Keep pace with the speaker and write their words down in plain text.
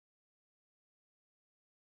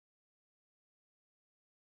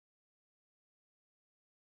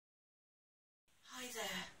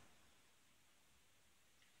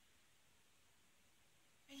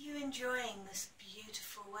enjoying this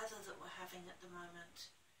beautiful weather that we're having at the moment?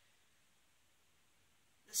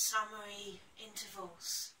 The summery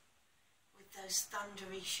intervals with those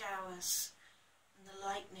thundery showers and the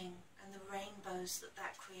lightning and the rainbows that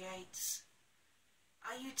that creates.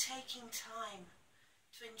 Are you taking time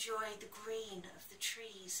to enjoy the green of the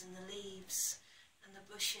trees and the leaves and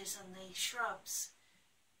the bushes and the shrubs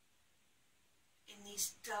in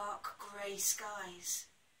these dark grey skies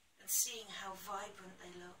and seeing how vibrant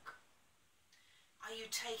they look? Are you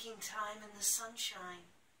taking time in the sunshine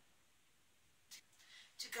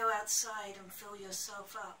to go outside and fill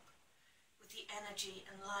yourself up with the energy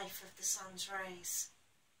and life of the sun's rays?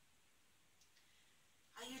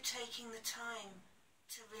 Are you taking the time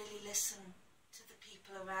to really listen to the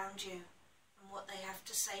people around you and what they have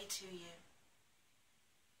to say to you?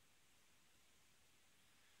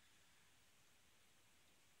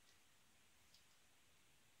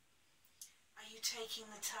 Are you taking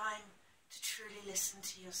the time to truly listen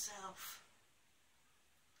to yourself?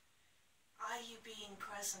 Are you being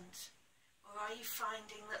present, or are you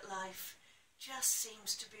finding that life just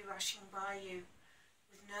seems to be rushing by you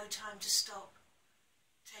with no time to stop,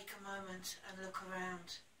 take a moment and look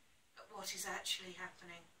around at what is actually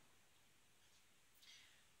happening?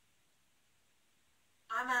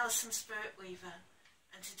 I'm Alison, SpiritWeaver,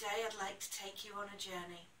 and today I'd like to take you on a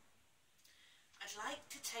journey. I'd like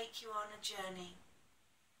to take you on a journey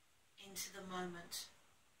into the moment,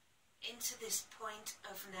 into this point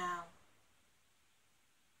of now.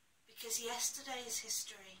 Because yesterday is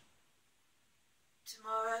history,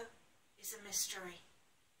 tomorrow is a mystery,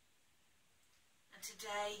 and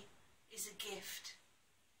today is a gift,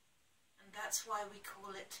 and that's why we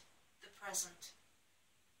call it the present.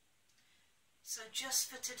 So just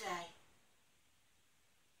for today,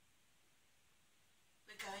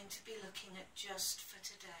 we're going to be looking at just for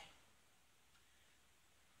today.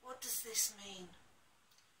 What does this mean,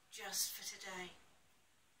 just for today?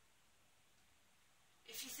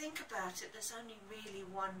 If you think about it, there's only really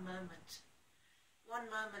one moment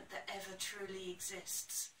that ever truly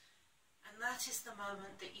exists, and that is the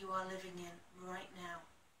moment that you are living in right now.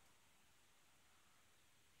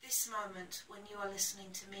 This moment when you are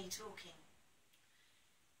listening to me talking.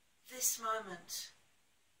 This moment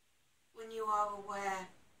when you are aware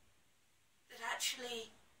that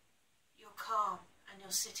actually you're calm and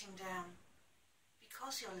you're sitting down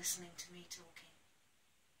because you're listening to me talking.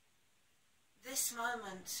 This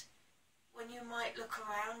moment when you might look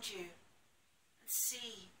around you and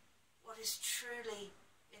see what is truly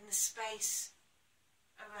in the space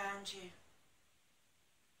around you,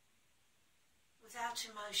 without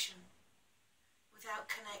emotion, without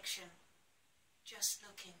connection, just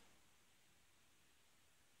looking.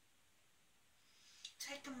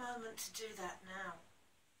 Take a moment to do that now.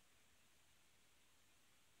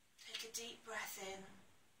 Take a deep breath in.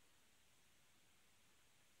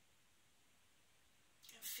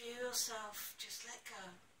 Feel yourself just let go.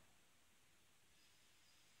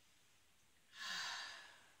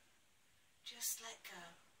 Just let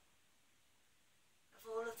go of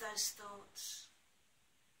all of those thoughts,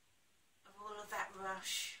 of all of that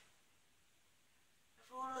rush,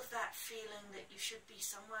 of all of that feeling that you should be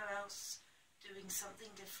somewhere else doing something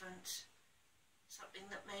different, something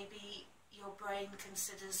that maybe your brain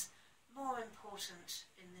considers more important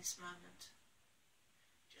in this moment.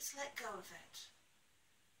 Just let go of it.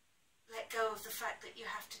 Let go of the fact that you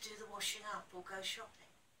have to do the washing up or go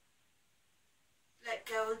shopping. Let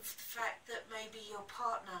go of the fact that maybe your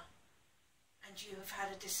partner and you have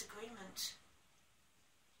had a disagreement.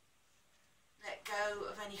 Let go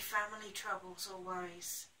of any family troubles or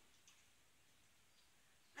worries.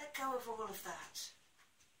 Let go of all of that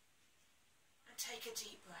and take a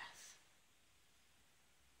deep breath.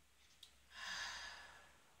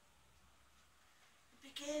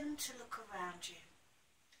 Begin to look around you.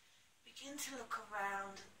 Begin to look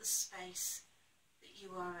around the space that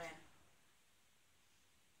you are in.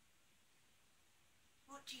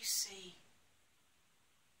 What do you see?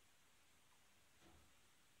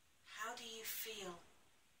 How do you feel?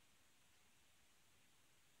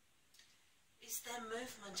 Is there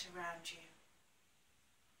movement around you?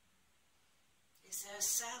 Is there a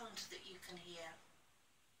sound that you can hear?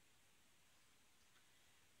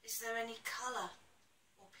 Is there any colour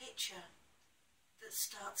or picture that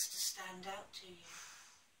starts to stand out to you?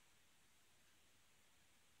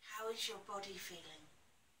 How is your body feeling?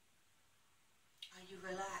 Are you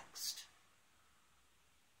relaxed?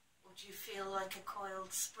 Or do you feel like a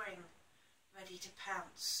coiled spring ready to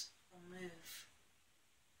pounce or move?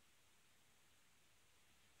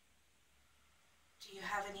 Do you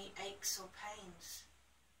have any aches or pains?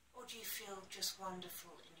 Or do you feel just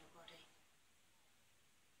wonderful in your body?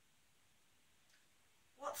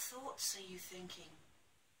 thoughts are you thinking?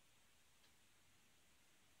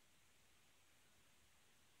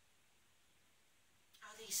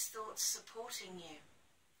 Are these thoughts supporting you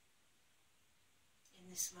in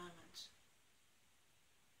this moment?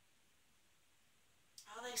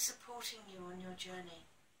 Are they supporting you on your journey?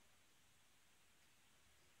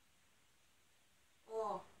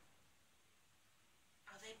 Or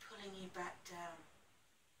are they pulling you back down?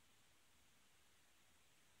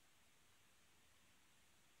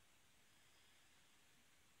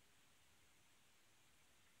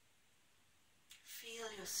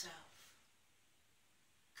 Feel yourself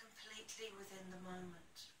completely within the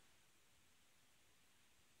moment.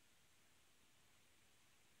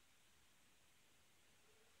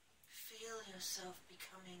 Feel yourself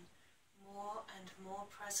becoming more and more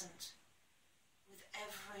present with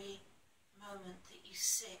every moment that you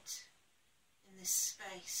sit in this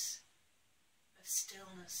space of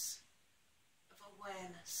stillness, of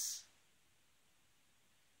awareness.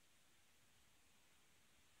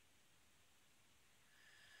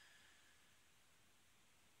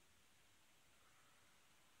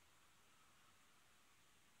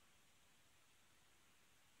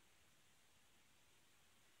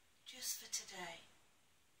 Just for today,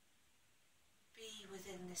 be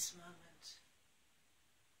within this moment.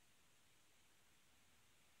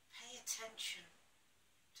 Pay attention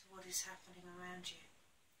to what is happening around you.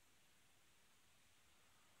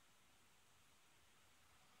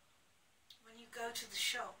 When you go to the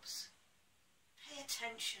shops, pay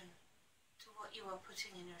attention to what you are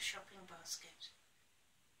putting in your shopping basket.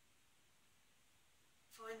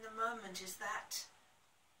 For in the moment, is that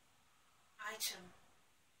item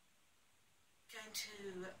going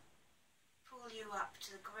to pull you up to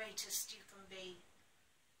the greatest you can be?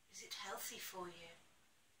 Is it healthy for you?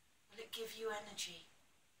 Will it give you energy?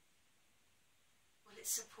 Will it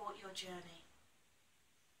support your journey?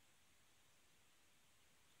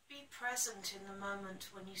 Be present in the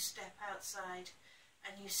moment when you step outside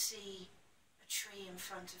and you see a tree in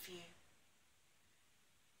front of you.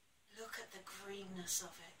 Look at the greenness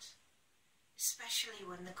of it, especially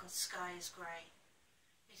when the sky is grey.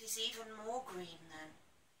 It is even more green then,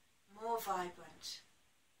 more vibrant.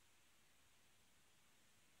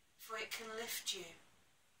 For it can lift you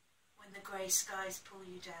when the grey skies pull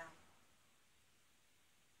you down.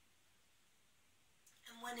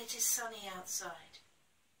 And when it is sunny outside,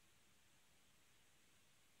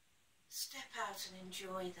 step out and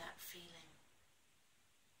enjoy that feeling.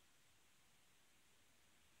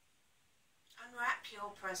 Unwrap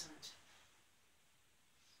your present.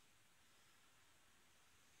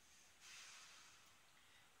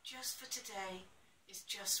 Just for today is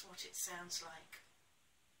just what it sounds like.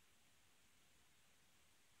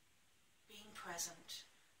 Being present,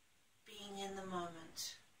 being in the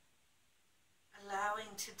moment,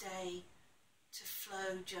 allowing today to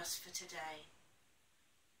flow just for today,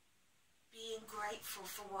 being grateful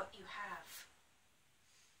for what you have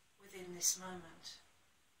within this moment,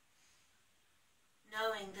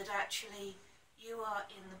 knowing that actually you are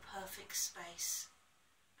in the perfect space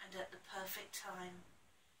and at the perfect time.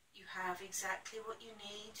 You have exactly what you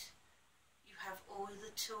need. You have all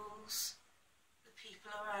the tools, the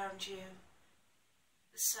people around you,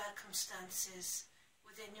 the circumstances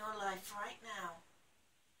within your life right now,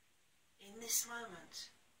 in this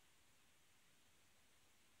moment,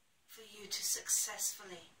 for you to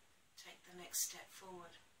successfully take the next step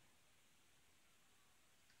forward.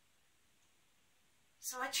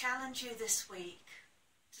 So I challenge you this week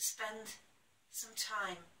to spend some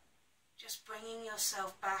time just bringing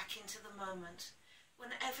yourself back into the moment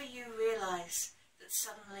whenever you realise that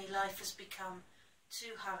suddenly life has become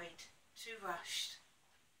too hurried, too rushed,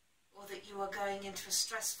 or that you are going into a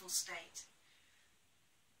stressful state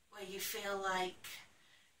where you feel like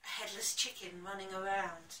a headless chicken running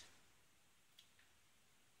around.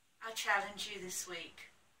 I challenge you this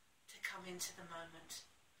week to come into the moment,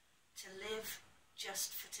 to live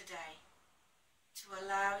just for today, to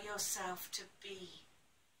allow yourself to be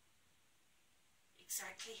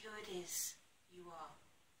exactly who it is you are,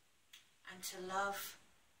 and to love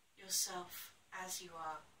yourself as you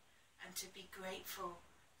are, and to be grateful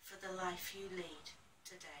for the life you lead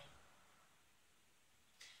today.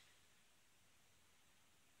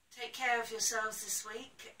 Take care of yourselves this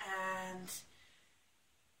week, and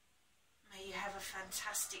may you have a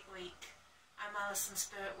fantastic week. I'm Alison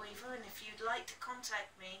SpiritWeaver, and if you'd like to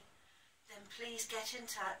contact me, then please get in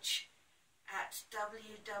touch at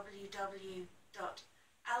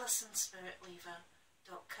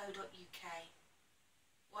www.alisonspiritweaver.co.uk,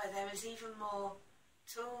 where there is even more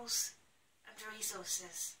tools and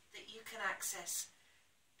resources that you can access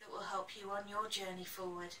that will help you on your journey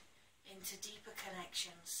forward into deeper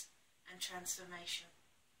connections and transformation.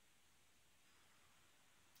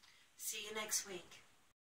 See you next week.